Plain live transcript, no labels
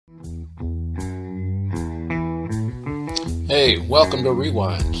Hey, welcome to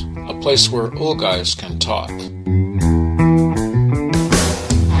Rewind, a place where old guys can talk.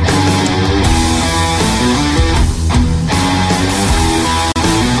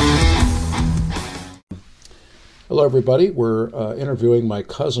 Hello, everybody. We're interviewing my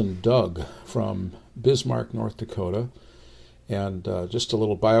cousin Doug from Bismarck, North Dakota. And just a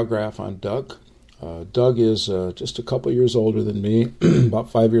little biograph on Doug. Doug is just a couple years older than me, about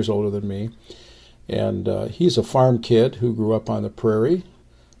 5 years older than me. And he's a farm kid who grew up on the prairie,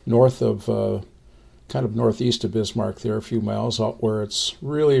 north of, kind of northeast of Bismarck there, a few miles out where it's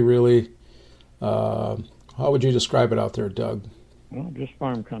really, how would you describe it out there, Doug? Well, just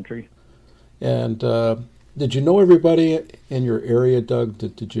farm country. And did you know everybody in your area, Doug?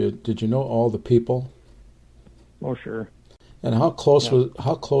 Did you know all the people? Oh, sure. And how close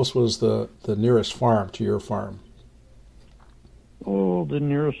was the nearest farm to your farm? Oh, the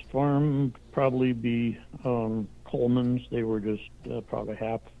nearest farm probably be Coleman's. They were just probably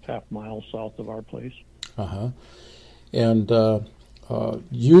half mile south of our place. And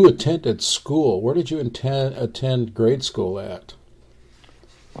you attended school. Where did you attend grade school at?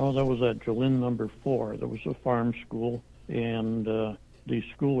 Oh, that was at Jolin number 4. That was a farm school, and the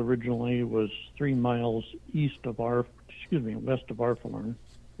school originally was 3 miles west of our farm.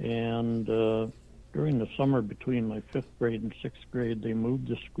 And during the summer between my 5th grade and 6th grade, they moved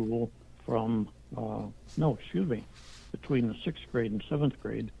the school from, between the 6th grade and 7th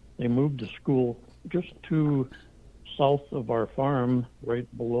grade, they moved the school just to south of our farm, right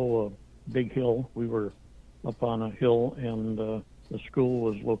below a big hill. We were up on a hill, and the school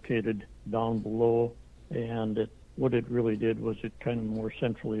was located down below, and what it really did was it kind of more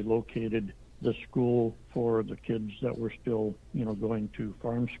centrally located the school for the kids that were still, going to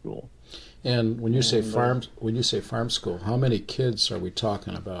farm school. And when you say farm school, how many kids are we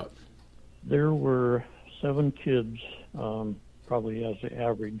talking about? There were 7 kids, probably as the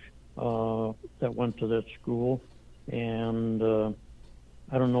average, that went to that school. And I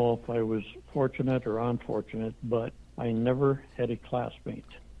don't know if I was fortunate or unfortunate, but I never had a classmate.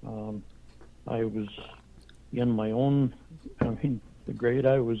 I was in my own, the grade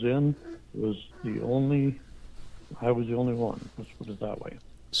I was in was I was the only one, let's put it that way.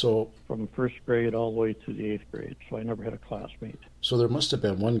 So from 1st grade all the way to the 8th grade, so I never had a classmate. So there must have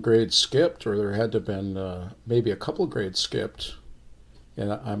been one grade skipped, or there had to have been maybe a couple grades skipped.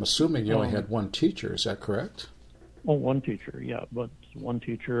 And I'm assuming you only had one teacher, is that correct? Oh, one teacher, yeah. But one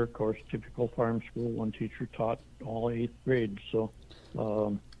teacher, of course, typical farm school, one teacher taught all 8th grades. So,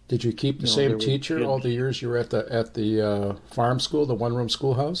 did you keep the same teacher all the years you were at the farm school, the one-room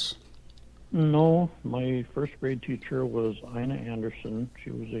schoolhouse? No, my 1st grade teacher was Ina Anderson.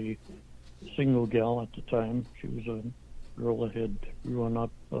 She was a single gal at the time. She was a girl that had grown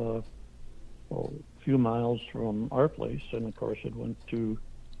up a few miles from our place, and of course had went to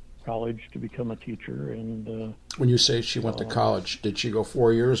college to become a teacher. And when you say she went to college, did she go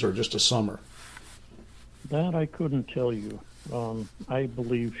 4 years or just a summer? That I couldn't tell you. I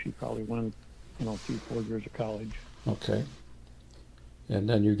believe she probably went, 3-4 years of college. Okay. And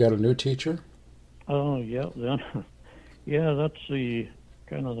then you got a new teacher? Oh, yeah. Yeah, that's the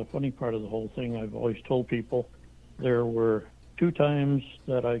kind of the funny part of the whole thing. I've always told people there were 2 times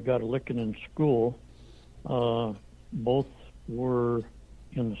that I got a licking in school. Both were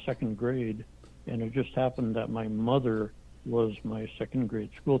in the 2nd grade, and it just happened that my mother was my 2nd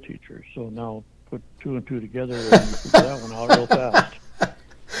grade school teacher. So now put 2 and 2 together and figure that one out real fast.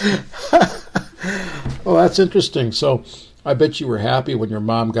 Well, that's interesting. So I bet you were happy when your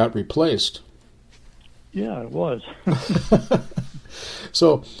mom got replaced. Yeah, it was.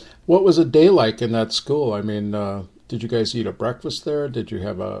 So what was a day like in that school? I mean, did you guys eat a breakfast there? Did you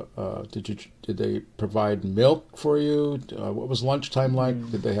have did they provide milk for you? What was lunchtime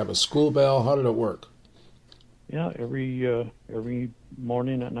like? Did they have a school bell? How did it work? Yeah, every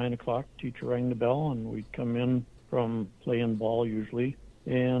morning at 9 o'clock, teacher rang the bell, and we'd come in from playing ball usually.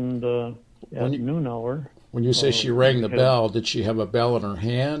 And at noon hour. When you say she rang the bell, did she have a bell in her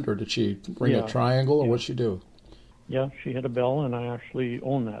hand, or did she ring a triangle, or what'd she do? Yeah, she had a bell, and I actually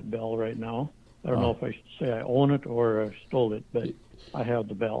own that bell right now. I don't know if I should say I own it or I stole it, but I have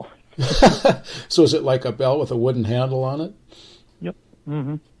the bell. So is it like a bell with a wooden handle on it? Yep.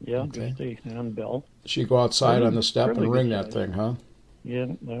 Mm-hmm. Yeah, okay. Just a hand bell. She'd go outside on the step and ring that thing, huh? Yeah,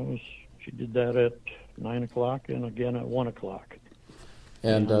 she did that at 9 o'clock and again at 1 o'clock.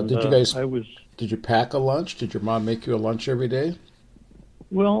 And did you guys? Did you pack a lunch? Did your mom make you a lunch every day?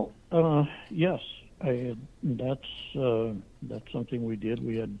 Well, yes. That's something we did.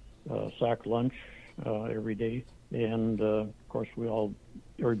 We had sack lunch every day, and of course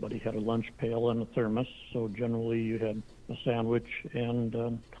everybody had a lunch pail and a thermos. So generally, you had a sandwich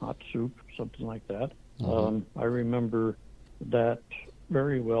and hot soup, something like that. Mm-hmm. I remember that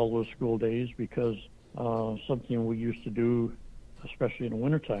very well, those school days, because something we used to do, especially in the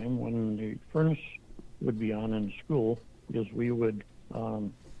wintertime when the furnace would be on in school, is we would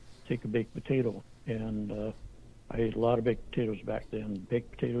take a baked potato. And I ate a lot of baked potatoes back then,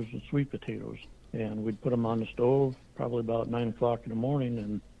 baked potatoes and sweet potatoes. And we'd put them on the stove probably about 9 o'clock in the morning,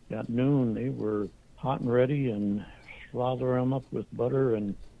 and at noon they were hot and ready, and slather them up with butter,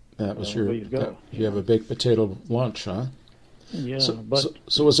 and That was away you go. you have a baked potato lunch, huh? Yeah, So, but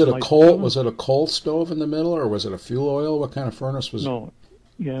so was it a my coal? son- Was it a coal stove in the middle, or was it a fuel oil? What kind of furnace was? no,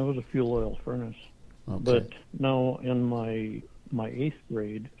 yeah, it was a fuel oil furnace. Okay. But now in my eighth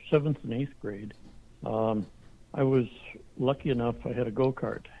grade, seventh and eighth grade, I was lucky enough. I had a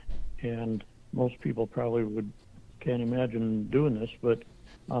go-kart, and most people probably can't imagine doing this, but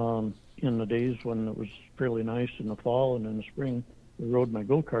in the days when it was fairly nice in the fall and in the spring, I rode my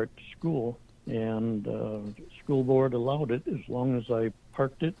go-kart to school, and school board allowed it as long as I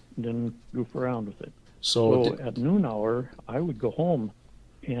parked it and then goof around with it. So at noon hour, I would go home,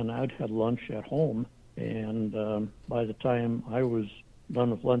 and I'd had lunch at home, and by the time I was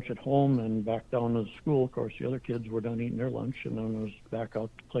done with lunch at home and back down to the school, of course, the other kids were done eating their lunch, and then I was back out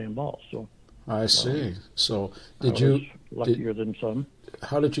playing ball. So I see. So I was luckier than some.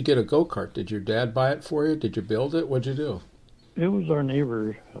 How did you get a go-kart? Did your dad buy it for you? Did you build it? What'd you do? It was our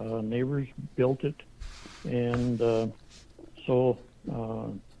neighbor. Neighbors built it, and so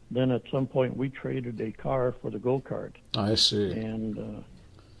then at some point we traded a car for the go-kart. I see.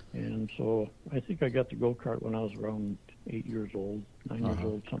 And so I think I got the go-kart when I was around 8 years old, 9 years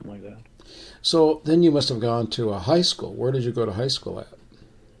old, something like that. So then you must have gone to a high school. Where did you go to high school at?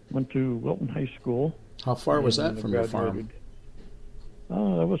 Went to Wilton High School. How far was that from your farm? That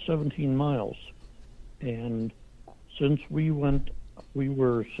was 17 miles. And since we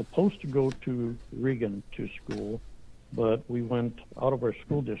were supposed to go to Regan to school, but we went out of our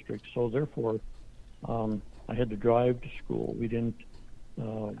school district, so therefore I had to drive to school.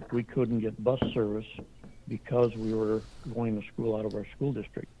 We couldn't get bus service because we were going to school out of our school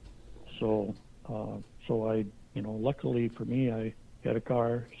district. So I, luckily for me, I had a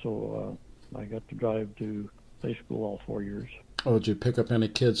car, so I got to drive to high school all 4 years. Oh, did you pick up any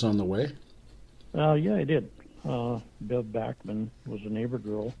kids on the way? Yeah, I did. Bev Backman was a neighbor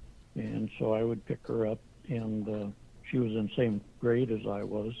girl, and so I would pick her up, and she was in the same grade as I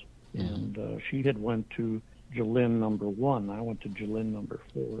was, and she had went to Jolin number 1. I went to Jolin number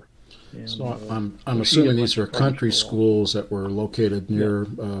 4. And, so I'm assuming these are country schools that were located near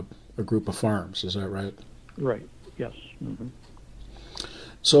a group of farms. Is that right? Right. Yes. Mm-hmm.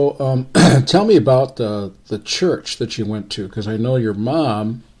 So tell me about the church that you went to, because I know your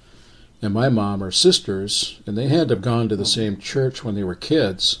mom and my mom are sisters, and they had to have gone to the same church when they were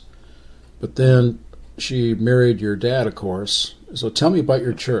kids. But then she married your dad, of course. So tell me about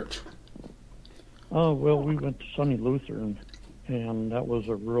your church. Oh, well, we went to Sunny Lutheran, and that was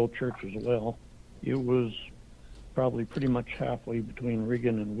a rural church as well. It was probably pretty much halfway between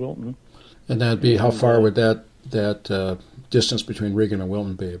Regan and Wilton. And that'd be, how far would that distance between Regan and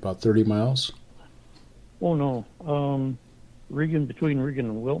Wilton be? About 30 miles? Oh, no. Between Regan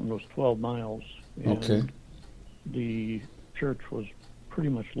and Wilton was 12 miles. And okay. The church was pretty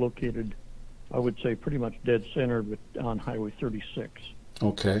much located, I would say, pretty much dead center on Highway 36.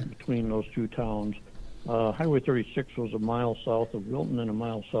 Okay. Between those two towns. Highway 36 was a mile south of Wilton and a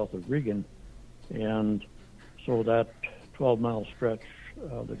mile south of Regan. And so that 12-mile stretch,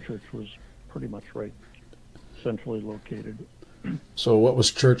 the church was pretty much right centrally located. So what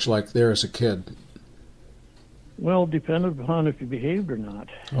was church like there as a kid? Well, depended upon if you behaved or not.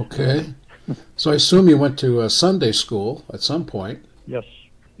 Okay. So I assume you went to a Sunday school at some point. Yes.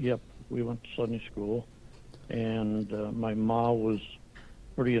 Yep. We went to Sunday school. And my ma was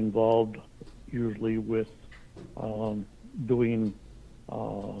pretty involved usually with doing,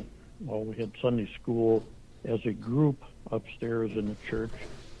 we had Sunday school as a group upstairs in the church.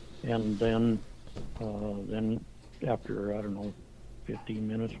 And then after, 15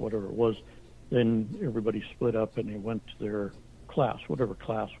 minutes, whatever it was, then everybody split up and they went to their class,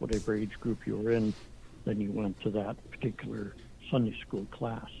 whatever age group you were in, then you went to that particular Sunday school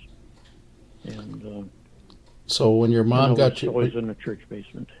class. And so when your mom got you... always in the church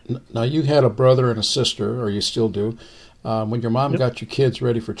basement. Now, you had a brother and a sister, or you still do. When your mom got you kids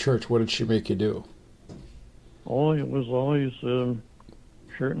ready for church, what did she make you do? Oh, it was always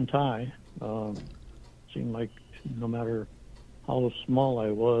shirt and tie. Seemed like no matter how small I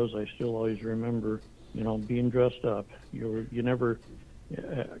was, I still always remember, being dressed up. You never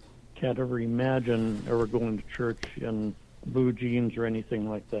can't ever imagine ever going to church in blue jeans or anything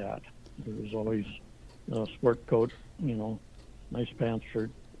like that. It was always a sport coat, nice pants, shirt,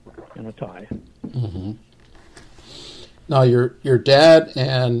 and a tie. Mm-hmm. Now, your dad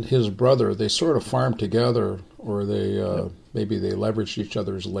and his brother, they sort of farmed together, or maybe they leveraged each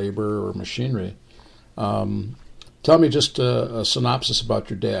other's labor or machinery. Tell me just a synopsis about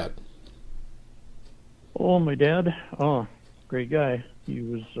your dad. Oh, my dad, great guy. He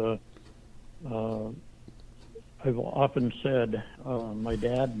was, I've often said, my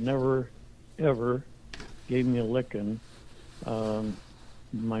dad never, ever gave me a licking.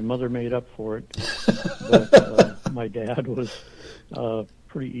 My mother made up for it, but my dad was a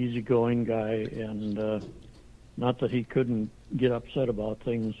pretty easygoing guy, and not that he couldn't get upset about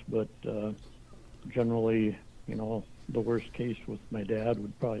things, but generally, the worst case with my dad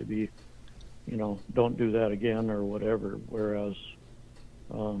would probably be, don't do that again or whatever, whereas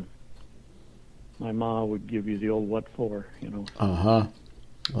my ma would give you the old what for, Uh-huh.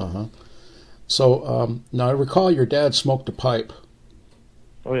 Uh-huh. So now I recall your dad smoked a pipe.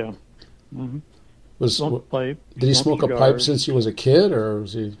 Oh, yeah. Mm-hmm. Smoked a pipe. Did he smoke cigars. A pipe since he was a kid, or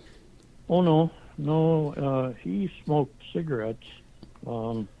was he? Oh, no. He smoked cigarettes.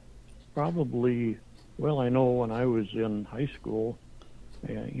 Probably, I know when I was in high school,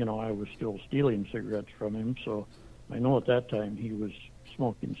 I was still stealing cigarettes from him, so I know at that time he was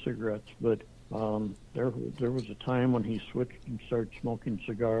smoking cigarettes, but there was a time when he switched and started smoking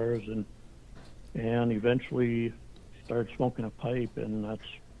cigars, and eventually started smoking a pipe, and that's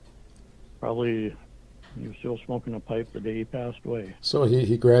probably, he was still smoking a pipe the day he passed away. So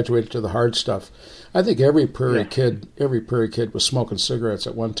he graduated to the hard stuff. I think every prairie kid was smoking cigarettes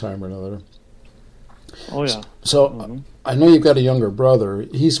at one time or another. Oh, yeah. So I know you've got a younger brother.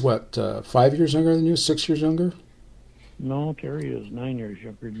 He's what, 5 years younger than you, 6 years younger? No, Terry is 9 years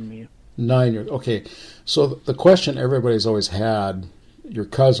younger than me. 9 years. Okay. So the question everybody's always had, your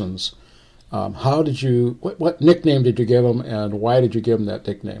cousins, what nickname did you give him, and why did you give him that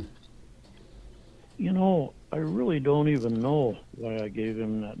nickname? I really don't even know why I gave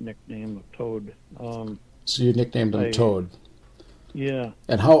him that nickname of Toad. So you nicknamed him Toad. Yeah.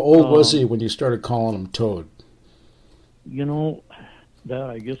 And how old was he when you started calling him Toad? That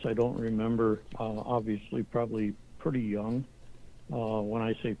I guess I don't remember. Obviously, probably pretty young. When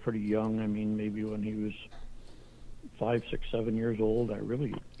I say pretty young, I mean maybe when he was 5, 6, 7 years old. I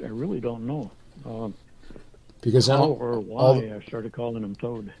really don't know. Because how or why I started calling him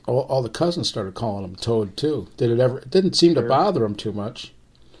Toad. All the cousins started calling him Toad too. It didn't seem to bother him too much.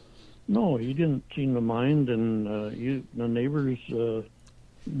 No, he didn't seem to mind, and the neighbors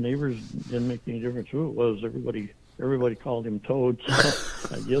didn't make any difference who it was. Everybody called him Toad, so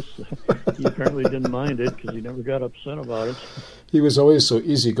I guess he apparently didn't mind it because he never got upset about it. He was always so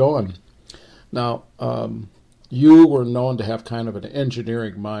easygoing. Now, you were known to have kind of an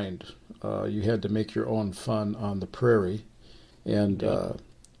engineering mind. You had to make your own fun on the prairie, and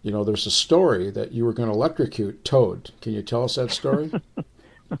there's a story that you were going to electrocute Toad. Can you tell us that story?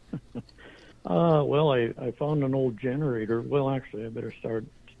 I found an old generator. Well, actually, I better start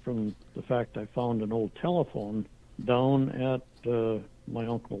from the fact I found an old telephone down at my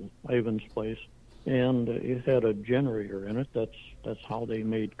Uncle Ivan's place, and it had a generator in it. That's how they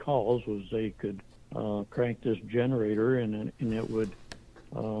made calls, was they could crank this generator, and it would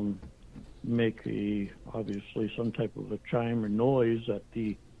make obviously some type of a chime or noise at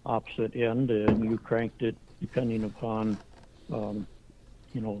the opposite end, and you cranked it depending upon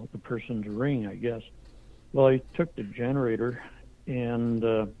the person's ring, I guess. Well, I took the generator, and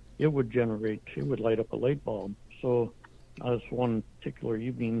it would light up a light bulb. So this one particular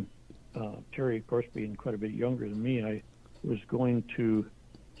evening, Terry, of course, being quite a bit younger than me, I was going to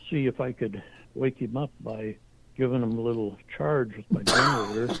see if I could wake him up by giving him a little charge with my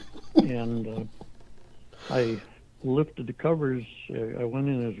generator, and I lifted the covers. I went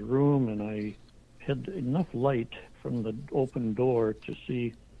in his room, and I had enough light from the open door to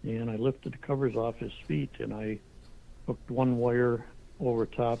see, and I lifted the covers off his feet, and I hooked one wire over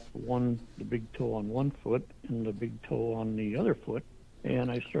top, the big toe on one foot and the big toe on the other foot, and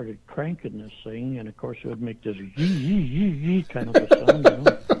I started cranking this thing, and of course it would make this yee kind of a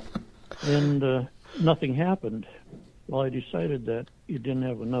sound, and nothing happened. Well, I decided that it didn't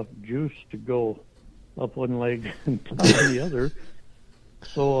have enough juice to go up one leg and down the other,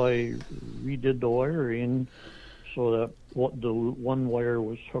 so I redid the wiring so that the one wire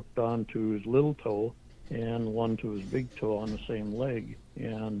was hooked onto his little toe and one to his big toe on the same leg.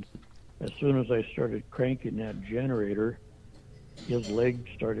 And as soon as I started cranking that generator, his leg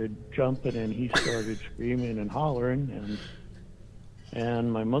started jumping and he started screaming and hollering,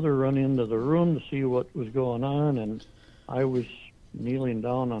 and my mother run into the room to see what was going on, and I was kneeling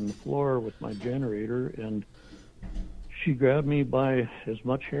down on the floor with my generator, and she grabbed me by as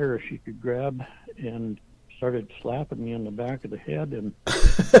much hair as she could grab and started slapping me on the back of the head, and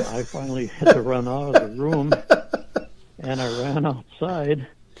I finally had to run out of the room, and I ran outside,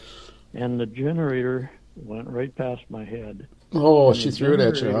 and the generator went right past my head. Oh, And she the threw it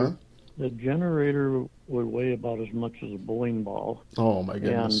at you, huh? The generator would weigh about as much as a bowling ball. Oh, my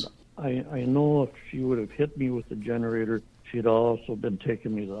goodness. And I know if she would have hit me with the generator, she'd also been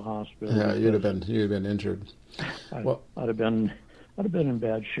taking me to the hospital. Yeah, you'd have been injured. I'd have been in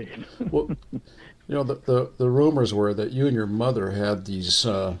bad shape. Well, you know, the rumors were that you and your mother had these.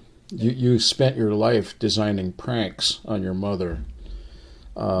 You spent your life designing pranks on your mother.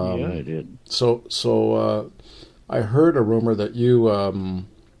 Yeah, I did. So I heard a rumor that you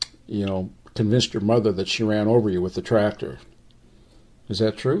convinced your mother that she ran over you with the tractor. Is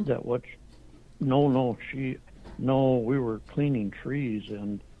that true? That what? No. We were cleaning trees,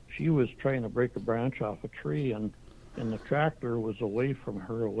 and she was trying to break a branch off a tree, and the tractor was away from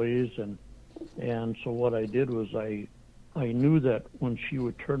her a ways, and so what I did was I knew that when she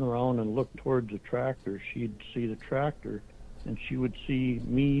would turn around and look towards the tractor, she'd see the tractor, and she would see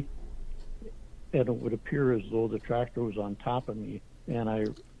me, and it would appear as though the tractor was on top of me. And I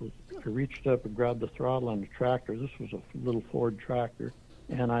reached up and grabbed the throttle on the tractor. This was a little Ford tractor.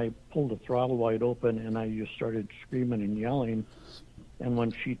 And I pulled the throttle wide open, and I just started screaming and yelling. And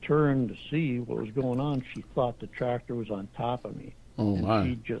when she turned to see what was going on, she thought the tractor was on top of me. Oh, my. And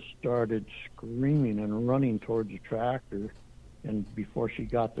she just started screaming and running towards the tractor. And before she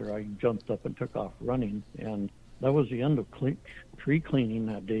got there, I jumped up and took off running. And that was the end of tree cleaning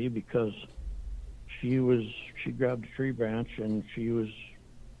that day, because she grabbed a tree branch, and she was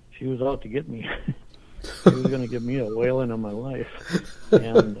out to get me. She was going to give me a whaling of my life.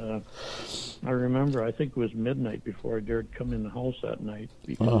 And I remember, I think it was midnight before I dared come in the house that night,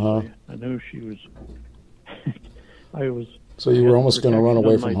 because I knew she was. So you were almost going to run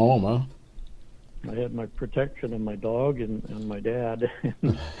away from home, huh? I had my protection of my dog and my dad.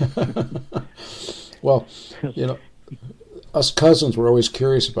 Well, you know, us cousins were always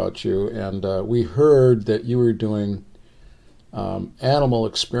curious about you, and we heard that you were doing animal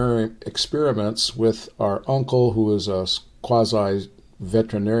experiments with our uncle, who is a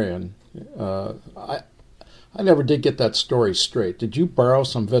quasi-veterinarian. I never did get that story straight. Did you borrow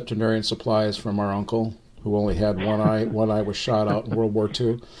some veterinarian supplies from our uncle, who only had one eye? One eye was shot out in World War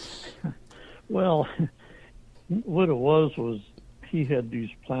II. Well, what it was he had these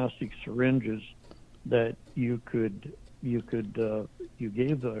plastic syringes that you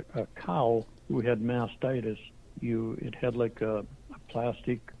gave a cow who had mastitis. It had like a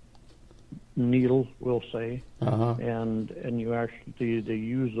plastic needle, we'll say, and you actually, they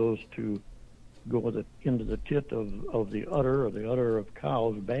use those to go into the tit of the udder, or the udder of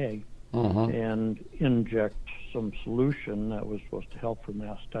cow's bag, and inject some solution that was supposed to help for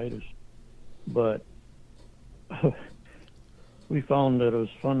mastitis. But we found that it was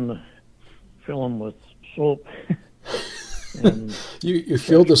fun to fill them with soap. And you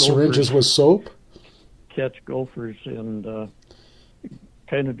filled the syringes with soap? Catch gophers and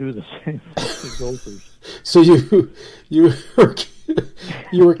kind of do the same thing with gophers. So you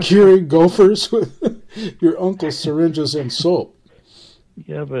were curing gophers with your uncle's syringes and soap?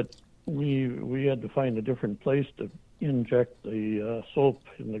 Yeah, but we had to find a different place to inject the soap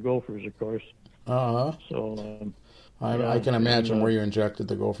in the gophers, of course. So I can imagine where you injected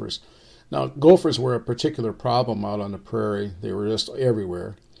the gophers. Now, gophers were a particular problem out on the prairie. They were just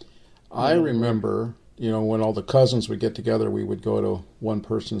everywhere. I remember, when all the cousins would get together, we would go to one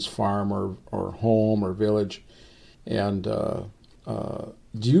person's farm or home or village. And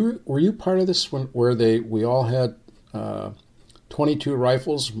were you part of this where we all had 22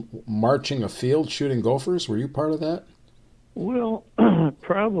 rifles marching a field shooting gophers? Were you part of that? Well,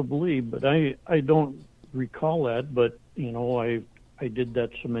 probably, but I don't recall that. But I did that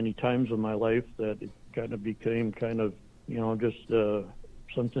so many times in my life that it kind of became just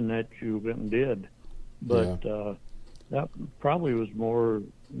something that you went and did. But that probably was more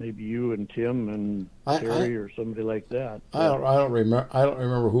maybe you and Tim and Terry or somebody like that. I don't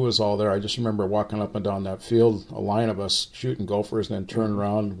remember who was all there. I just remember walking up and down that field, a line of us shooting gophers, and then turning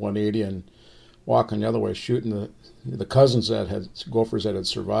around 180 and walking the other way, shooting the cousins that had gophers that had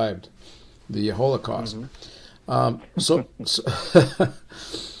survived the Holocaust. So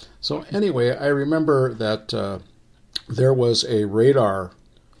anyway, I remember that there was a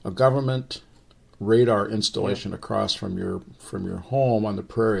government radar installation across from your home on the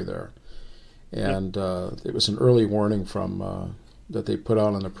prairie there, and it was an early warning from that they put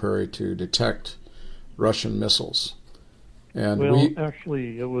out on the prairie to detect Russian missiles. And Well,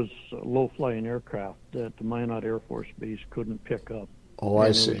 actually, it was a low-flying aircraft that the Minot Air Force Base couldn't pick up. oh, I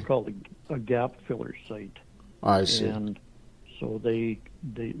And see. it was called a gap filler site. I see. And so they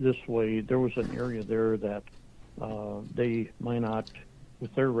this way, there was an area there that they Minot,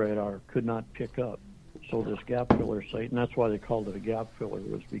 with their radar, could not pick up. So this gap filler site, and that's why they called it a gap filler,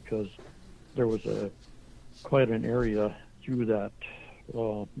 was because there was quite an area through that.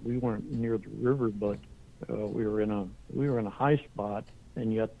 We weren't near the river, but we were in a high spot,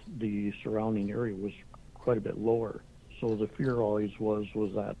 and yet the surrounding area was quite a bit lower. So the fear always was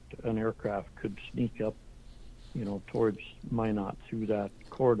that an aircraft could sneak up, towards Minot through that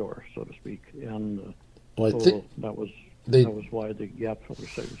corridor, so to speak, and Well, so that was why the gap filler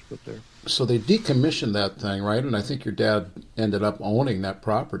site was put there. so they decommissioned that thing, right? And I think your dad ended up owning that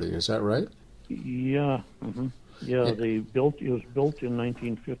property. Is that right? Yeah. Mm-hmm. Yeah, it was built in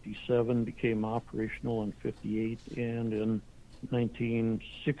 1957, became operational in 58, and in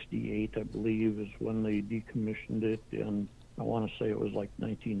 1968, I believe, is when they decommissioned it, and I want to say it was like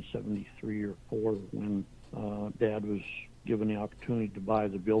 1973 or 4 when Dad was given the opportunity to buy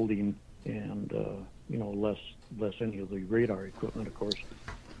the building, and less any of the radar equipment, of course.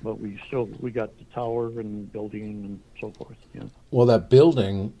 But we got the tower and building and so forth. Yeah. Well, that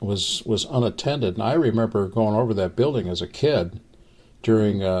building was unattended, and I remember going over that building as a kid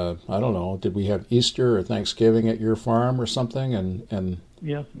during I don't know, did we have Easter or Thanksgiving at your farm or something? And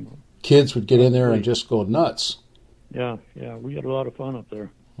Yeah. kids would get in there and just go nuts. Yeah. We had a lot of fun up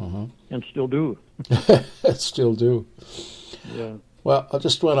there, Uh-huh. and still do. Still do. Yeah. Well, I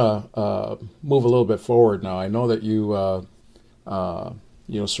just want to move a little bit forward now. I know that you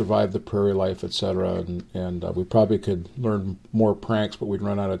survived the prairie life, etc., and we probably could learn more pranks, but we'd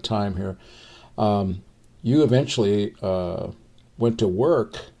run out of time here. You eventually went to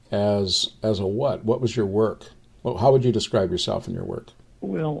work as a what? What was your work? Well, how would you describe yourself in your work?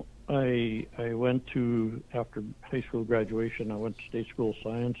 Well, I went to, after high school graduation, I went to State School of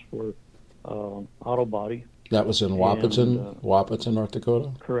Science for auto body. That was in Wahpeton, North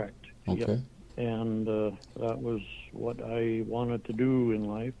Dakota? Correct. Okay. Yep. And that was what I wanted to do in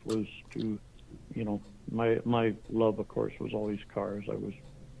life, was to, my love, of course, was always cars. I was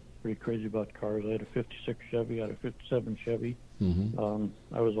pretty crazy about cars. I had a 56 Chevy, I had a 57 Chevy. Mm-hmm.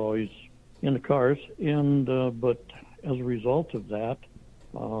 I was always into cars, and but as a result of that,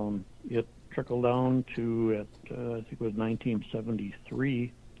 it trickled down to, I think it was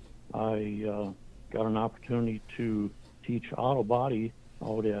 1973, I got an opportunity to teach auto body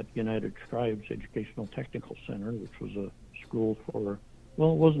out at United Tribes Educational Technical Center, which was a school for,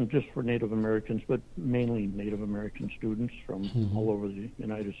 well, it wasn't just for Native Americans, but mainly Native American students from all over the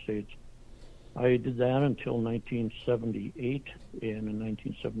United States. I did that until 1978, and in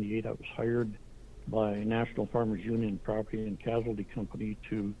 1978 I was hired by National Farmers Union Property and Casualty Company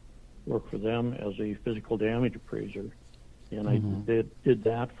to work for them as a physical damage appraiser. And I did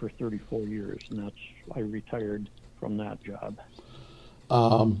that for 34 years, and I retired from that job.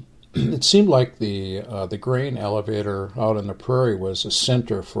 It seemed like the grain elevator out in the prairie was a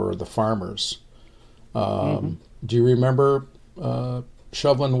center for the farmers. Do you remember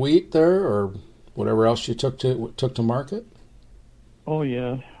shoveling wheat there, or whatever else you took to market? Oh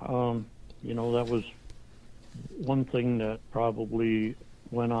yeah, that was one thing that probably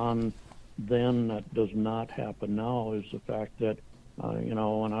went on then that does not happen now, is the fact that when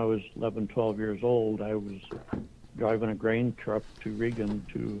I was 11, 12 years old, I was driving a grain truck to Regan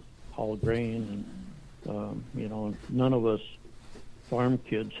to haul grain, and none of us farm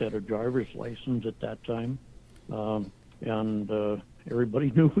kids had a driver's license at that time, and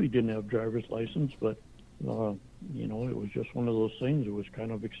everybody knew we didn't have driver's license, but it was just one of those things. It was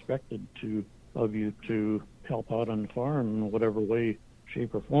kind of expected of you to help out on the farm in whatever way,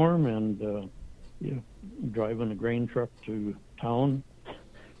 shape, or form, and driving a grain truck to town,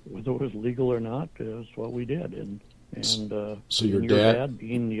 whether it was legal or not, is what we did. And so your dad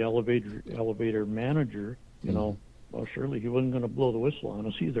being the elevator manager, well, surely he wasn't going to blow the whistle on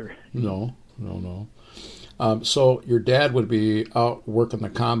us either. No. So your dad would be out working the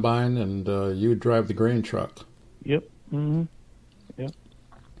combine, and you would drive the grain truck. Yep. Mm-hmm. Yep.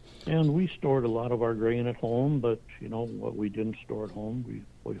 And we stored a lot of our grain at home, but what we didn't store at home,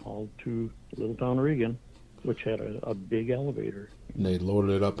 we hauled to the little town of Regan, which had a big elevator. And they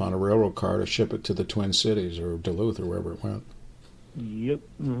loaded it up on a railroad car to ship it to the Twin Cities or Duluth or wherever it went. Yep.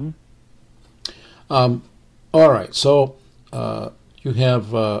 Mm-hmm. All right. So you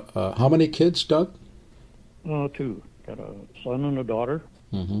have how many kids, Doug? 2. Got a son and a daughter,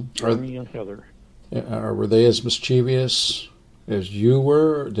 Jeremy and Heather. Were they as mischievous as you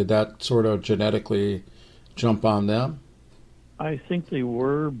were? Or did that sort of genetically jump on them? I think they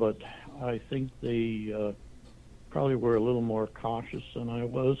were, but I think they probably were a little more cautious than I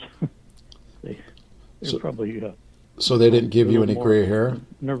was. they they're So, probably so they didn't a give you little any more gray hair?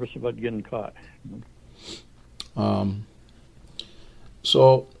 nervous about getting caught. Um,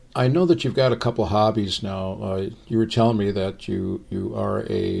 so I know that you've got a couple hobbies now. You were telling me that you are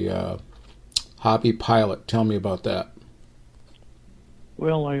a hobby pilot. Tell me about that.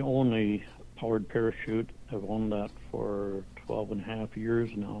 Well, I own a powered parachute. I've owned that for 12 and a half years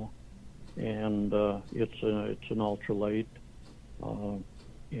now, and it's an ultralight,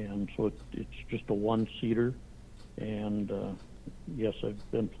 and so it's just a one-seater. And yes,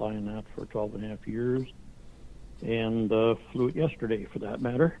 I've been flying that for 12 and a half years, and flew it yesterday, for that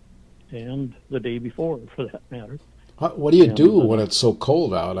matter, and the day before, for that matter. What do you do And when it's so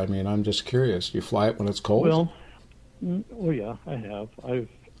cold out? I mean, I'm just curious. You fly it when it's cold? well, oh yeah, I have.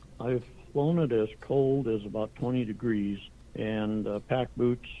 I've flown it as cold as about 20 degrees, and packed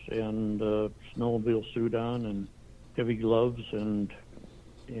boots and snowmobile suit on and heavy gloves, and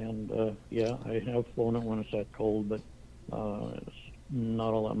yeah, I have flown it when it's that cold, but it's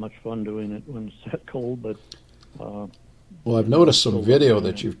not all that much fun doing it when it's that cold. But Well, I've noticed some still video looking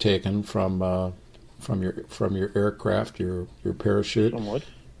that at you've taken from your aircraft, your parachute. somewhat.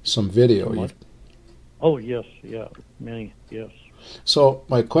 Some video. Somewhat. Oh yes, yeah, many, yes. So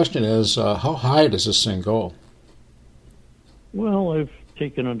my question is, how high does this thing go? Well, I've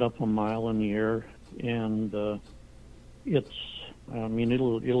taken it up a mile in the air, and it's. I mean,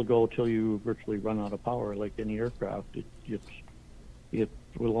 it'll go till you virtually run out of power, like any aircraft. It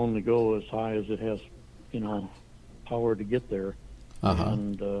will only go as high as it has, power to get there. Uh-huh.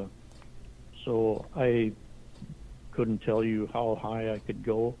 And so I couldn't tell you how high I could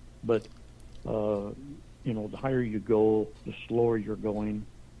go, but the higher you go, the slower you're going,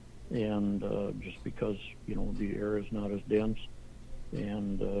 and just because the air is not as dense,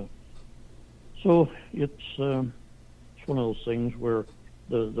 and so it's one of those things where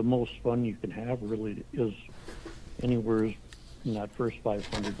the most fun you can have really is anywhere in that first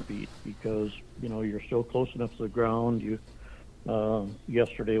 500 feet, because you're still close enough to the ground.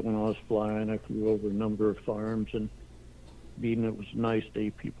 Yesterday when I was flying, I flew over a number of farms, and being it was a nice day,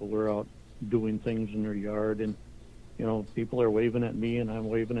 people were out doing things in their yard, and people are waving at me and I'm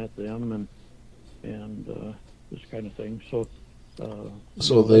waving at them, and this kind of thing. So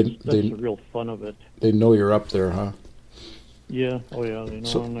So that's the real fun of it. they know you're up there, huh? Yeah, oh yeah, they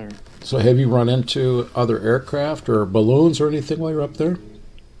know I'm there. So have you run into other aircraft or balloons or anything while you're up there?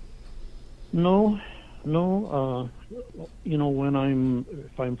 No.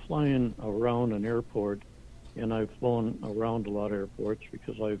 If I'm flying around an airport, and I've flown around a lot of airports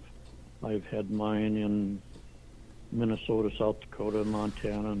because I've had mine in Minnesota, South Dakota,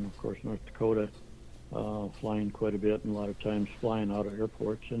 Montana, and of course North Dakota, flying quite a bit, and a lot of times flying out of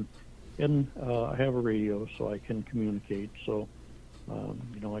airports, and I have a radio so I can communicate. So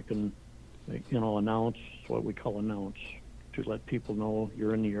I can announce what we call announce, to let people know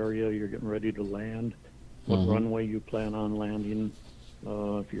you're in the area, you're getting ready to land, what runway you plan on landing.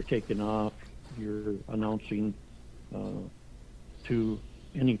 If you're taking off, you're announcing to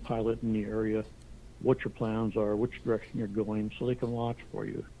any pilot in the area what your plans are, which direction you're going, so they can watch for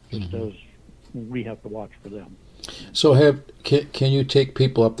you, just as we have to watch for them. So can you take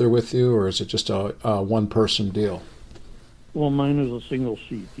people up there with you, or is it just a one-person deal? Well, mine is a single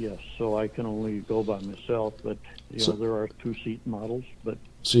seat, yes, so I can only go by myself, but there are two-seat models. But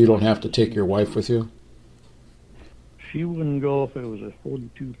so you don't have to take your wife with you? She wouldn't go if it was a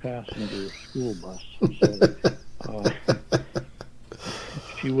 42-passenger school bus. So,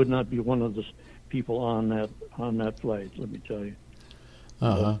 she would not be one of the people on that flight, let me tell you.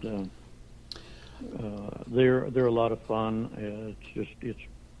 Uh-huh. But they're a lot of fun. It's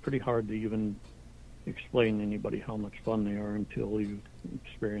pretty hard to even explain to anybody how much fun they are until you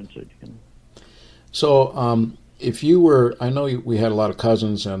experience it. So if you were, I know we had a lot of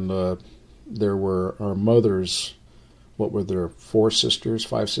cousins, and there were our mothers. What were there, 4 sisters,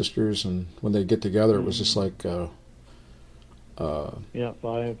 5 sisters, and when they get together, it was just like 5.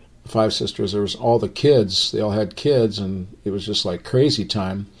 5 sisters. There was all the kids. They all had kids, and it was just like crazy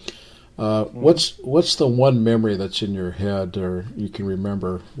time. What's the one memory that's in your head, or you can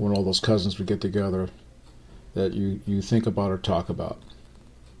remember when all those cousins would get together, that you think about or talk about?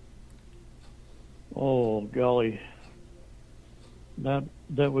 Oh golly, that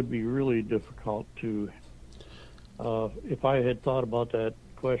would be really difficult to. If I had thought about that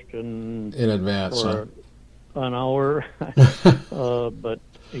question In advance, for an hour, but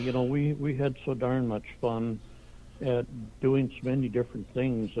we had so darn much fun at doing so many different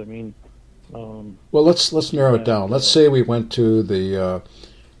things. I mean, Well, let's narrow it down. And, Let's say we went to the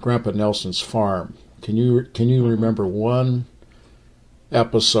Grandpa Nelson's farm. Can you remember one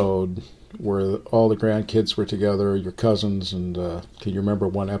episode where all the grandkids were together, your cousins, and can you remember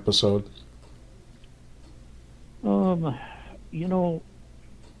one episode? you know,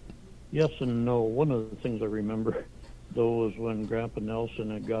 yes and no. One of the things I remember, though, was when Grandpa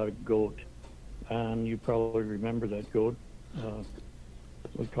Nelson had got a goat, and you probably remember that goat.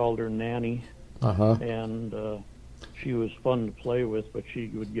 We called her Nanny, and she was fun to play with, but she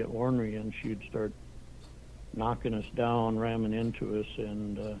would get ornery and she'd start knocking us down, ramming into us,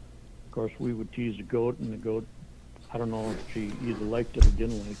 and of course we would tease the goat, and the goat, I don't know if she either liked it or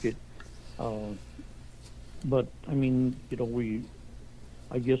didn't like it. But I mean,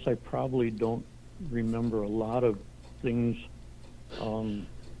 I guess I probably don't remember a lot of things.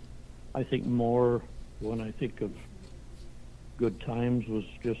 I think more when I think of good times was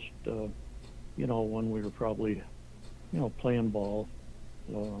just, when we were probably, playing ball,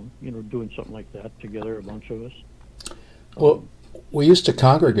 doing something like that together, a bunch of us. Well, we used to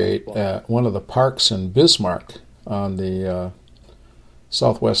congregate at one of the parks in Bismarck on the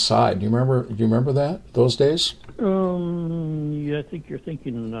southwest side. Do you remember that, those days? Yeah, I think you're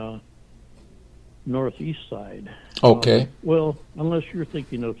thinking northeast side. Okay. Well, unless you're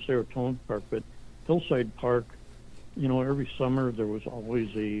thinking of Saratoga Park, but Hillside Park, every summer there was always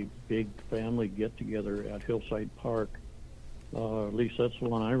a big family get-together at Hillside Park. At least that's the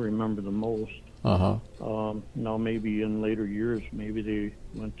one I remember the most. Now, maybe in later years, maybe they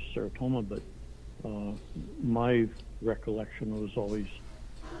went to Saratoga, but my recollection was always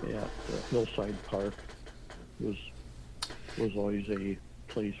at Hillside Park. Was always a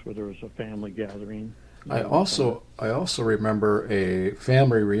place where there was a family gathering. I also remember a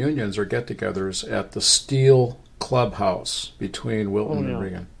family reunions or get-togethers at the Steel Clubhouse between Wilton and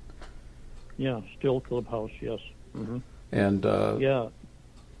Regan. Yeah, Steel Clubhouse, yes. Mm-hmm. And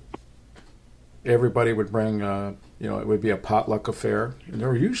everybody would bring, it would be a potluck affair. And there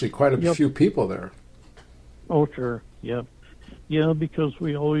were usually quite a few people there. Oh, sure, yeah. Yeah, because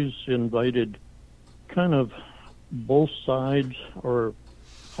we always invited kind of both sides, or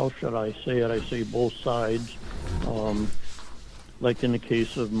how should I say it? I say both sides. Like in the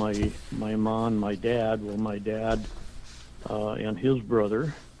case of my mom and my dad, well, my dad and his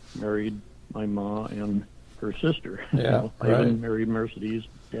brother married my mom and her sister. Yeah, right. Ivan married Mercedes,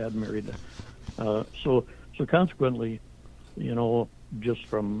 Dad married. So consequently, just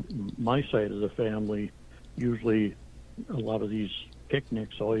from my side of the family, usually a lot of these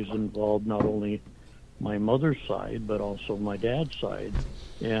picnics always involved not only my mother's side but also my dad's side,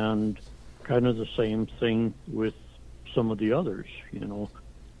 and kind of the same thing with some of the others.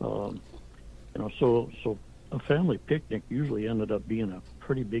 So a family picnic usually ended up being a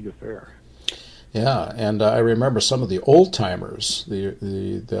pretty big affair. Yeah, and I remember some of the old timers,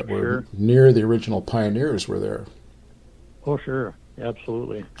 that were near the original pioneers were there. Oh, sure,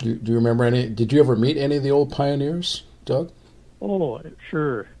 absolutely. Do you remember any? Did you ever meet any of the old pioneers, Doug? Oh,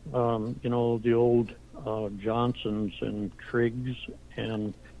 sure. The old Johnsons and Triggs,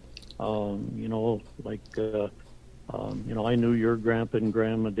 and I knew your grandpa and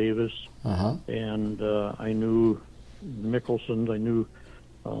grandma Davis, and I knew Mickelsons. I knew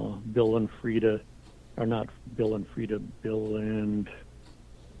Bill and Frida, or not Bill and Frida, Bill and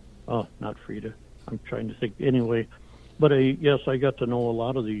not Frida. I'm trying to think. Anyway, but I got to know a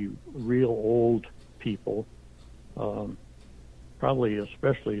lot of the real old people. Probably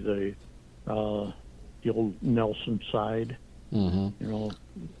especially the old Nelson side. Mm-hmm.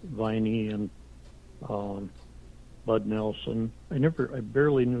 Viney and Bud Nelson. I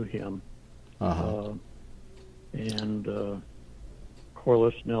barely knew him. And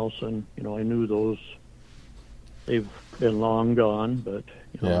Corliss Nelson. I knew those. They've been long gone, but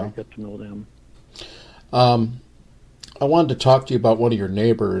I got to know them. I wanted to talk to you about one of your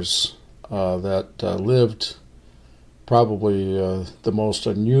neighbors that lived probably the most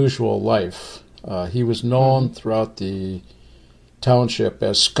unusual life. He was known throughout the township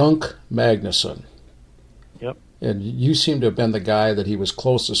as Skunk Magnuson. Yep. And you seem to have been the guy that he was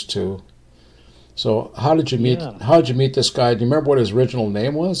closest to. So how did you meet? Yeah. How did you meet this guy? Do you remember what his original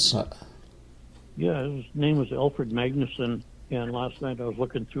name was? Yeah, his name was Alfred Magnuson. And last night I was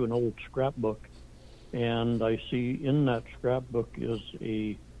looking through an old scrapbook, and I see in that scrapbook is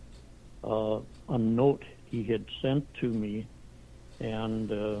a note he had sent to me,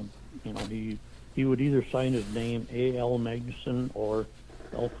 and he would either sign his name A.L. Magnuson or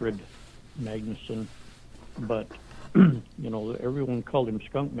Alfred Magnuson, but everyone called him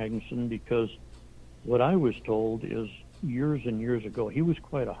Skunk Magnuson because what I was told is years and years ago, he was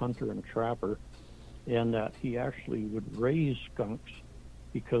quite a hunter and a trapper, and that he actually would raise skunks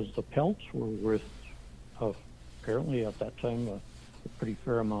because the pelts were worth, apparently at that time, a pretty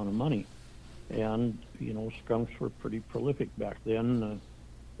fair amount of money. And, skunks were pretty prolific back then.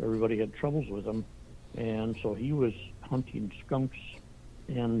 Everybody had troubles with them. And so he was hunting skunks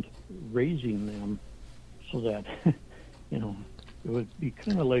and raising them so that, it would be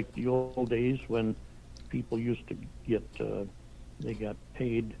kind of like the old days when people used to get, they got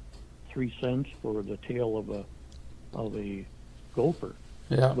paid 3 cents for the tail of a gopher.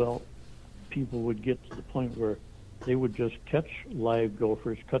 Yeah. Well, people would get to the point where they would just catch live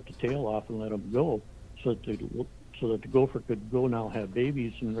gophers, cut the tail off, and let them go, so that the gopher could go now have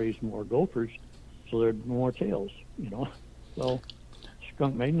babies and raise more gophers, so there'd be more tails. Well,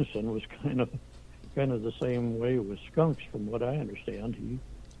 Skunk Magnuson was kind of the same way with skunks, from what I understand.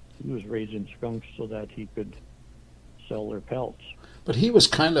 He was raising skunks so that he could sell their pelts. But he was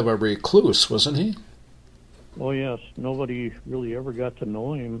kind of a recluse, wasn't he? Oh, yes. Nobody really ever got to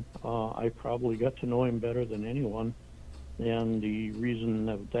know him. I probably got to know him better than anyone. And the reason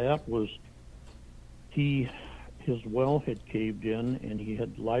of that was his well had caved in, and he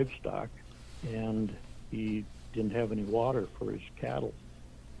had livestock, and he didn't have any water for his cattle.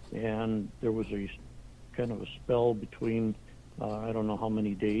 And there was a kind of a spell between, I don't know how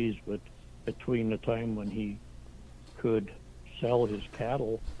many days, but between the time when he could sell his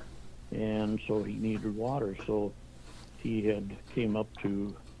cattle, and so he needed water. So he had came up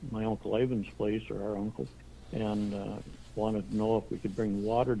to my Uncle Ivan's place, or our uncle, and wanted to know if we could bring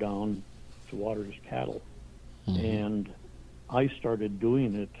water down to water his cattle. Mm-hmm. And I started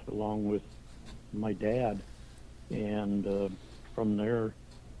doing it along with my dad, and from there,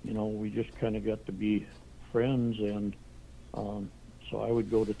 we just kind of got to be friends. And so I would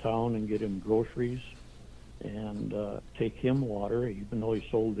go to town and get him groceries and take him water. Even though he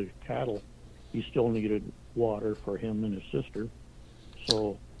sold his cattle, he still needed water for him and his sister.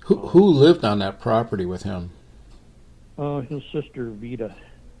 So who lived on that property with him? His sister Vida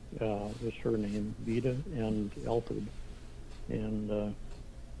was her name, Vida and Alfred. And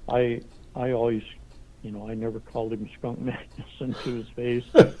I always, I never called him Skunk Magnuson to his face.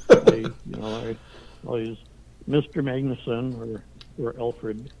 I always Mr. Magnuson or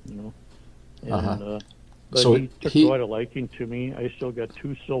Alfred, And but so he took quite a liking to me. I still got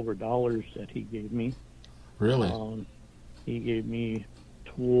 $2 silver that he gave me. Really? He gave me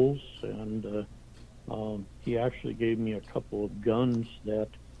tools, and he actually gave me a couple of guns that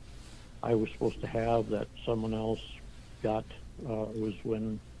I was supposed to have that someone else got. It was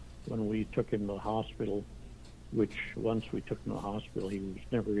when we took him to the hospital, which once we took him to the hospital, he was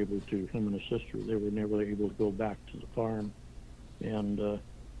never able to, him and his sister, they were never able to go back to the farm. And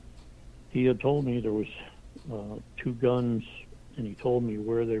he had told me there was 2 guns, and he told me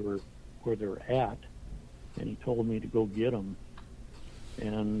where they were at, and he told me to go get them.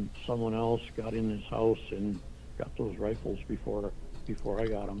 And someone else got in his house and got those rifles before I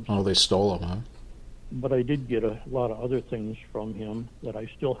got them. Oh, they stole them, huh? But I did get a lot of other things from him that I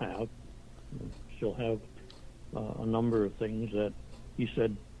still have. A number of things that he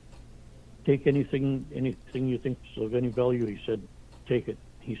said, take anything you think is of any value. He said, take it.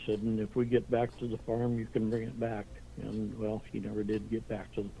 He said, and if we get back to the farm, you can bring it back. And, well, he never did get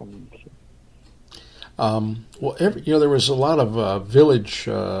back to the farm. So. There was a lot of village,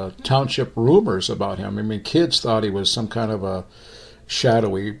 township rumors about him. I mean, kids thought he was some kind of a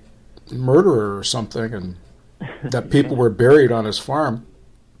shadowy murderer or something, and that people were buried on his farm.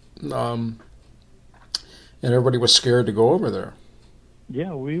 And everybody was scared to go over there.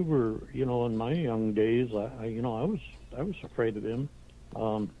 Yeah, we were, in my young days, I was afraid of him.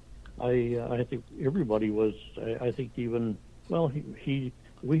 I think everybody was. I think even, well,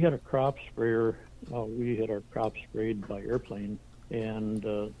 we had a crop sprayer. We had our crops sprayed by airplane, and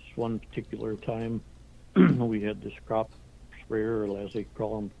this one particular time we had this crop sprayer, or as they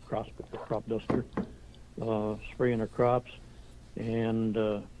call them, crop duster, spraying our crops, and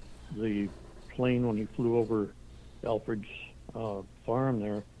the plane, when he flew over Alfred's farm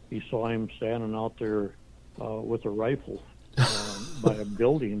there, he saw him standing out there with a rifle by a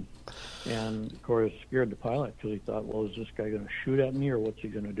building, and of course scared the pilot because he thought, well, is this guy going to shoot at me, or what's he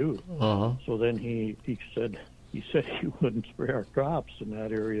going to do? Uh-huh. So then he said he wouldn't spray our crops in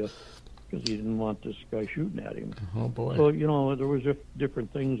that area because he didn't want this guy shooting at him. Oh boy! So there was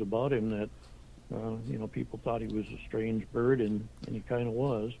different things about him that people thought he was a strange bird, and he kind of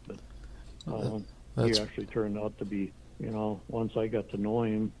was, but he actually turned out to be. Once I got to know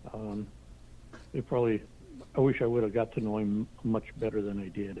him, I wish I would have got to know him much better than I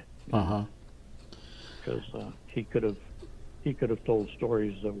did. Uh-huh. Because he could have he could have told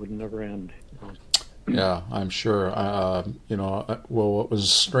stories that would never end. Yeah, I'm sure. Well, what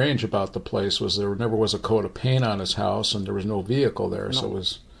was strange about the place was there never was a coat of paint on his house, and there was no vehicle there, so it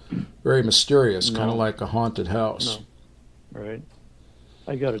was very mysterious, kind of like a haunted house. No, right.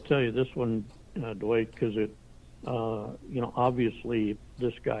 I got to tell you this one, Dwight, because obviously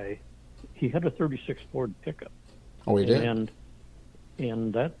this guy, he had a '36 Ford pickup. Oh, he did.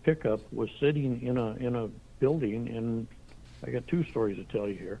 And that pickup was sitting in a building, and I got two stories to tell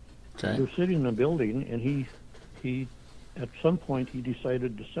you here. Okay. He was sitting in a building, and he at some point he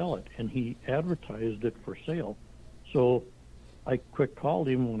decided to sell it, and he advertised it for sale. So I quick called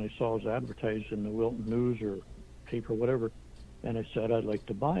him when I saw it was advertised in the Wilton News or paper, whatever, and I said I'd like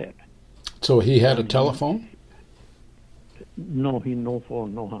to buy it. So he had a telephone? No, no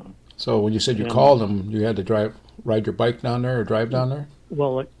phone, no huh. So when you said you called him, you had to ride your bike down there or drive down there?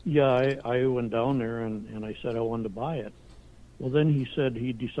 Well, yeah, I went down there and I said I wanted to buy it. Well, then he said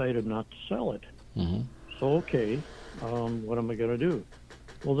he decided not to sell it. Mm-hmm. So, okay, what am I going to do?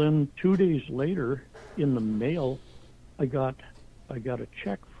 Well, then 2 days later, in the mail, I got a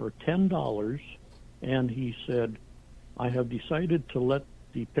check for $10, and he said, I have decided to let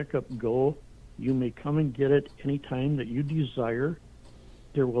the pickup go. You may come and get it anytime that you desire.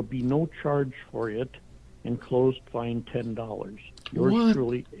 There will be no charge for it. Enclosed fine $10. Yours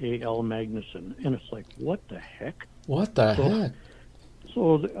truly, A.L. Magnuson. And it's like, what the heck? What the heck?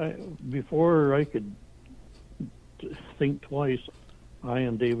 So before I could think twice, I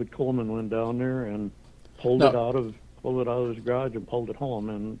and David Coleman went down there and pulled it out of his garage and pulled it home.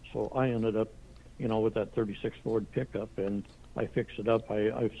 And so I ended up, with that '36 Ford pickup, and I fixed it up.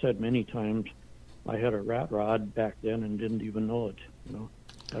 I've said many times I had a rat rod back then and didn't even know it.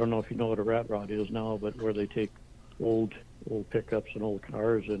 I don't know if you know what a rat rod is now, but where they take old pickups and old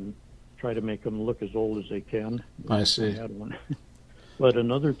cars and try to make them look as old as they can. I see. I had one. But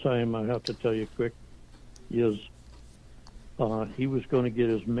another time I have to tell you quick is he was going to get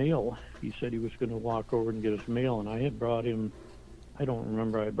his mail. He said he was going to walk over and get his mail, and I had brought him, I don't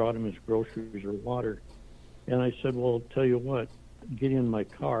remember, I brought him his groceries or water. And I said, well, tell you what, get in my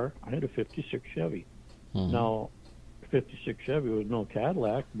car. I had a '56 Chevy. Mm-hmm. Now, '56 Chevy was no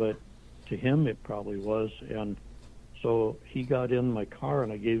Cadillac, but to him it probably was. And so he got in my car,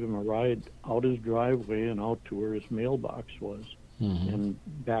 and I gave him a ride out his driveway and out to where his mailbox was, mm-hmm.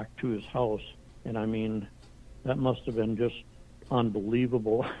 and back to his house. And I mean, that must have been just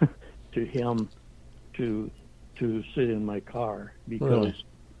unbelievable to him to sit in my car, because really?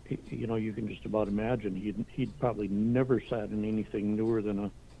 You can just about imagine he'd probably never sat in anything newer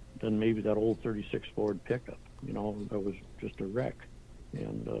than maybe that old '36 Ford pickup. That was just a wreck.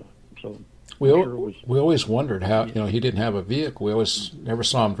 And so we always wondered how, he didn't have a vehicle. We always never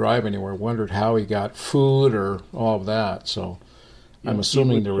saw him drive anywhere. Wondered how he got food or all of that. So I'm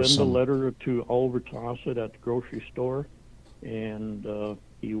assuming there was some. He would send a letter to Oliver Tossett at the grocery store, and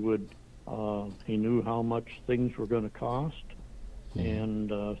he knew how much things were going to cost. And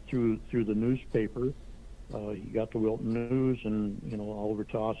through the newspaper, he got the Wilton News, and Oliver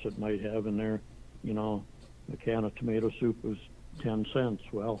Tossett might have in there, a can of tomato soup was 10 cents.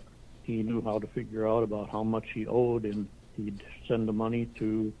 Well, he knew how to figure out about how much he owed, and he'd send the money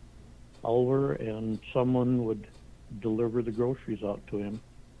to Oliver, and someone would deliver the groceries out to him.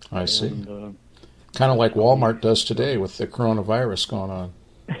 I see. Kind of like Walmart does today with the coronavirus going on.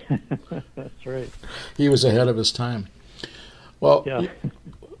 That's right. He was ahead of his time. Well, yeah.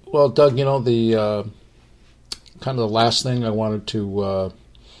 Well, Doug, the kind of the last thing I wanted to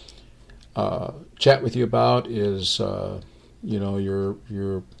chat with you about is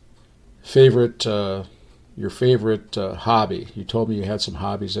your favorite hobby. You told me you had some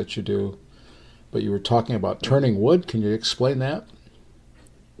hobbies that you do, but you were talking about turning wood. Can you explain that?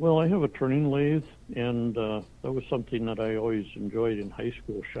 Well, I have a turning lathe, and that was something that I always enjoyed in high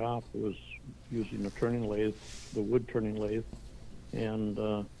school shop, was using the turning lathe, the wood turning lathe. And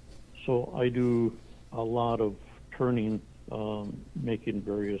so I do a lot of turning, making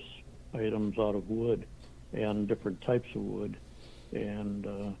various items out of wood and different types of wood. And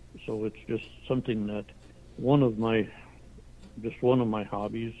so it's just something that one of my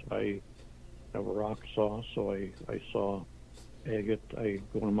hobbies. I have a rock saw, so I saw agate. I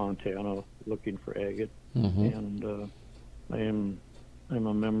go to Montana looking for agate. Mm-hmm. And I'm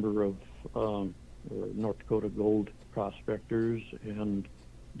a member of North Dakota Gold Prospectors and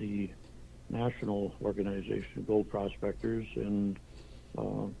the National Organization Gold Prospectors, and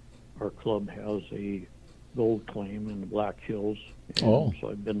our club has a gold claim in the Black Hills. And so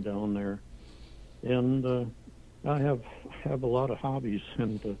I've been down there, and I have a lot of hobbies,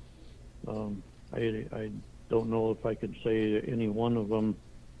 and I don't know if I could say any one of them,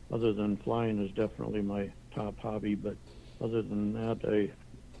 other than flying is definitely my top hobby. But other than that,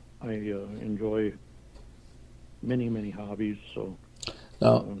 I enjoy many hobbies. So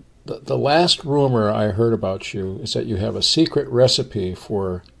now, the last rumor I heard about you is that you have a secret recipe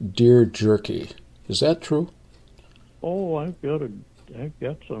for deer jerky. Is that true? Oh, I've got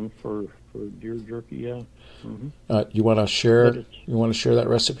some for deer jerky. Yeah. Mm-hmm. You want to share? You want to share that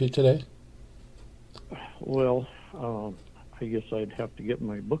recipe today? Well, I guess I'd have to get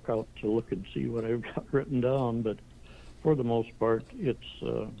my book out to look and see what I've got written down. But for the most part, it's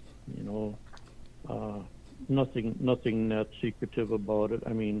nothing that secretive about it.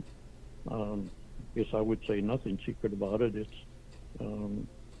 I mean, I guess I would say nothing secret about it. It's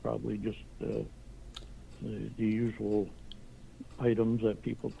probably just the usual items that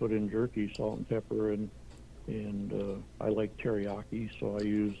people put in jerky: salt and pepper, and I like teriyaki, so I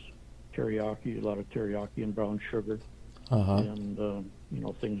use teriyaki, a lot of teriyaki and brown sugar, and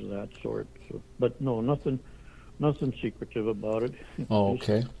things of that sort. So, but no, nothing secretive about it.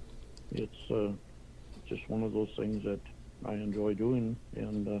 Okay. It's just one of those things that I enjoy doing,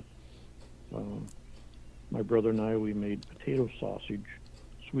 and my brother and I, we made potato sausage,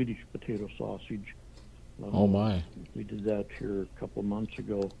 Swedish potato sausage. Oh my! We did that here a couple of months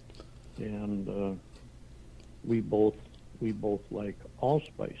ago, and we both like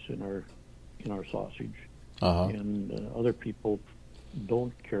allspice in our sausage, and other people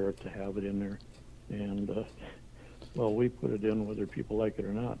don't care to have it in there, and well, we put it in whether people like it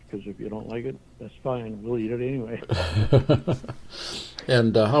or not, because if you don't like it, that's fine. We'll eat it anyway.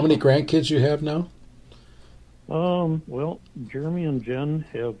 And how many grandkids you have now? Well, Jeremy and Jen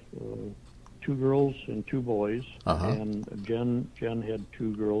have 2 girls and 2 boys, and Jen had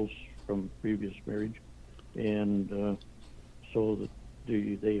 2 girls from previous marriage, and so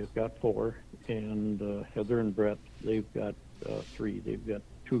they have got 4, and Heather and Brett, they've got 3. They've got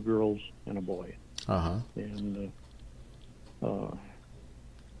 2 girls and a boy. And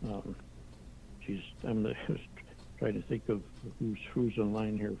I'm trying to think of who's in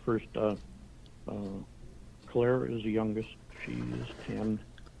line here. First, Claire is the youngest. She is 10.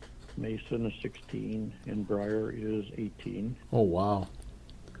 Mason is 16, and Briar is 18. Oh, wow.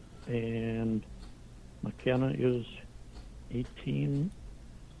 And McKenna is 18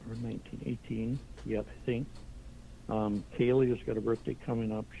 or 19, 18, yet I think. Kaylee has got a birthday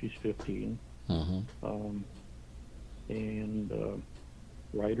coming up. She's 15. And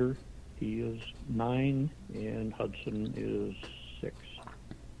Ryder, he is 9, and Hudson is 6,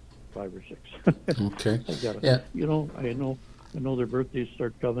 5 or 6. Okay. I know their birthdays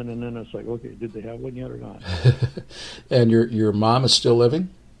start coming, and then it's like, okay, did they have one yet or not? And your mom is still living?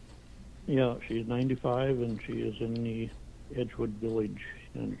 Yeah, she's 95, and she is in the Edgewood Village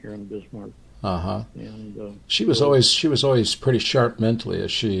here in Bismarck. And she was always pretty sharp mentally.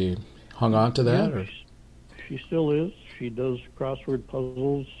 Has she hung on to that? Yeah, or? She still is. She does crossword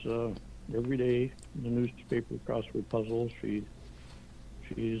puzzles every day. The newspaper crossword puzzles. She's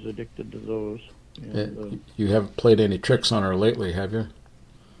addicted to those. And, you haven't played any tricks on her lately, have you?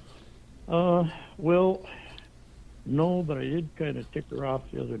 Well, no, but I did kind of tick her off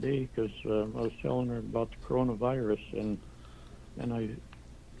the other day because I was telling her about the coronavirus, and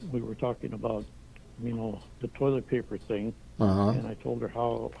we were talking about the toilet paper thing, and I told her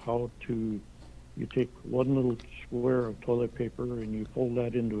how to. You take one little square of toilet paper and you fold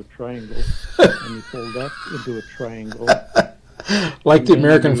that into a triangle, and you fold that into a triangle. Like the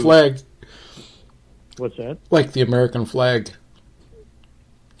American flag. What's that? Like the American flag.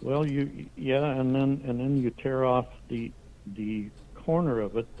 Well, and then you tear off the corner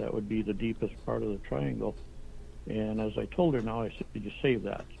of it. That would be the deepest part of the triangle. And as I told her now, I said, "Did you save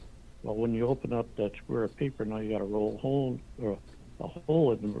that?" Well, when you open up that square of paper, now you got to roll a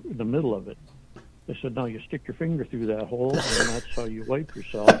hole in the middle of it. I said, now you stick your finger through that hole, and that's how you wipe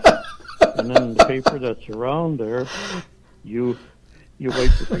yourself. And then the paper that's around there, you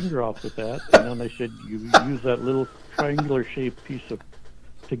wipe your finger off with that. And then I said, you use that little triangular-shaped piece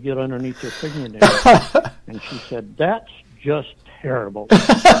to get underneath your fingernail. And she said, that's just terrible.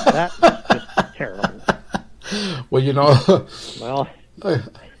 That's just terrible. Well, well,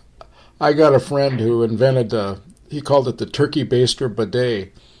 I got a friend who invented, he called it the turkey baster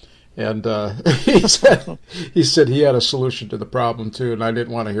bidet. And he said he had a solution to the problem, too, and I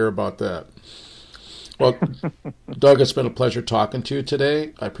didn't want to hear about that. Well, Doug, it's been a pleasure talking to you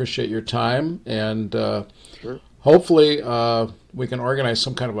today. I appreciate your time, and sure. Hopefully we can organize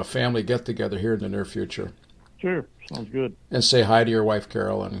some kind of a family get-together here in the near future. Sure, sounds good. And say hi to your wife,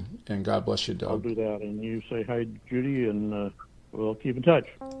 Carol, and God bless you, Doug. I'll do that, and you say hi to Judy, and we'll keep in touch.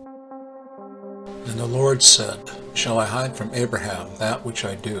 And the Lord said, Shall I hide from Abraham that which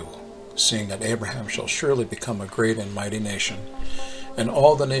I do, seeing that Abraham shall surely become a great and mighty nation, and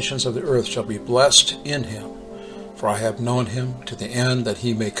all the nations of the earth shall be blessed in him? For I have known him to the end that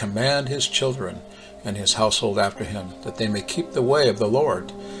he may command his children and his household after him, that they may keep the way of the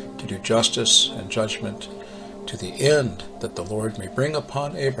Lord, to do justice and judgment, to the end that the Lord may bring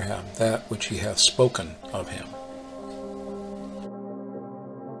upon Abraham that which he hath spoken of him.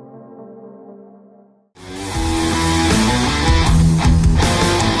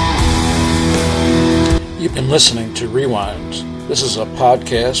 You've been listening to Rewind. This is a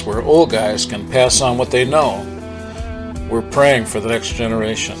podcast where old guys can pass on what they know. We're praying for the next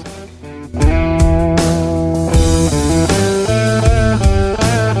generation.